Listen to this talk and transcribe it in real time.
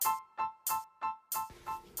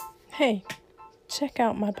Hey, check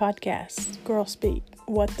out my podcast, Girl Speak,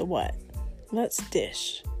 What the What. Let's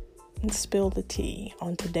dish and spill the tea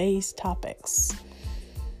on today's topics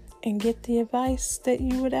and get the advice that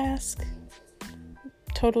you would ask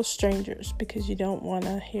total strangers because you don't want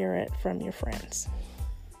to hear it from your friends.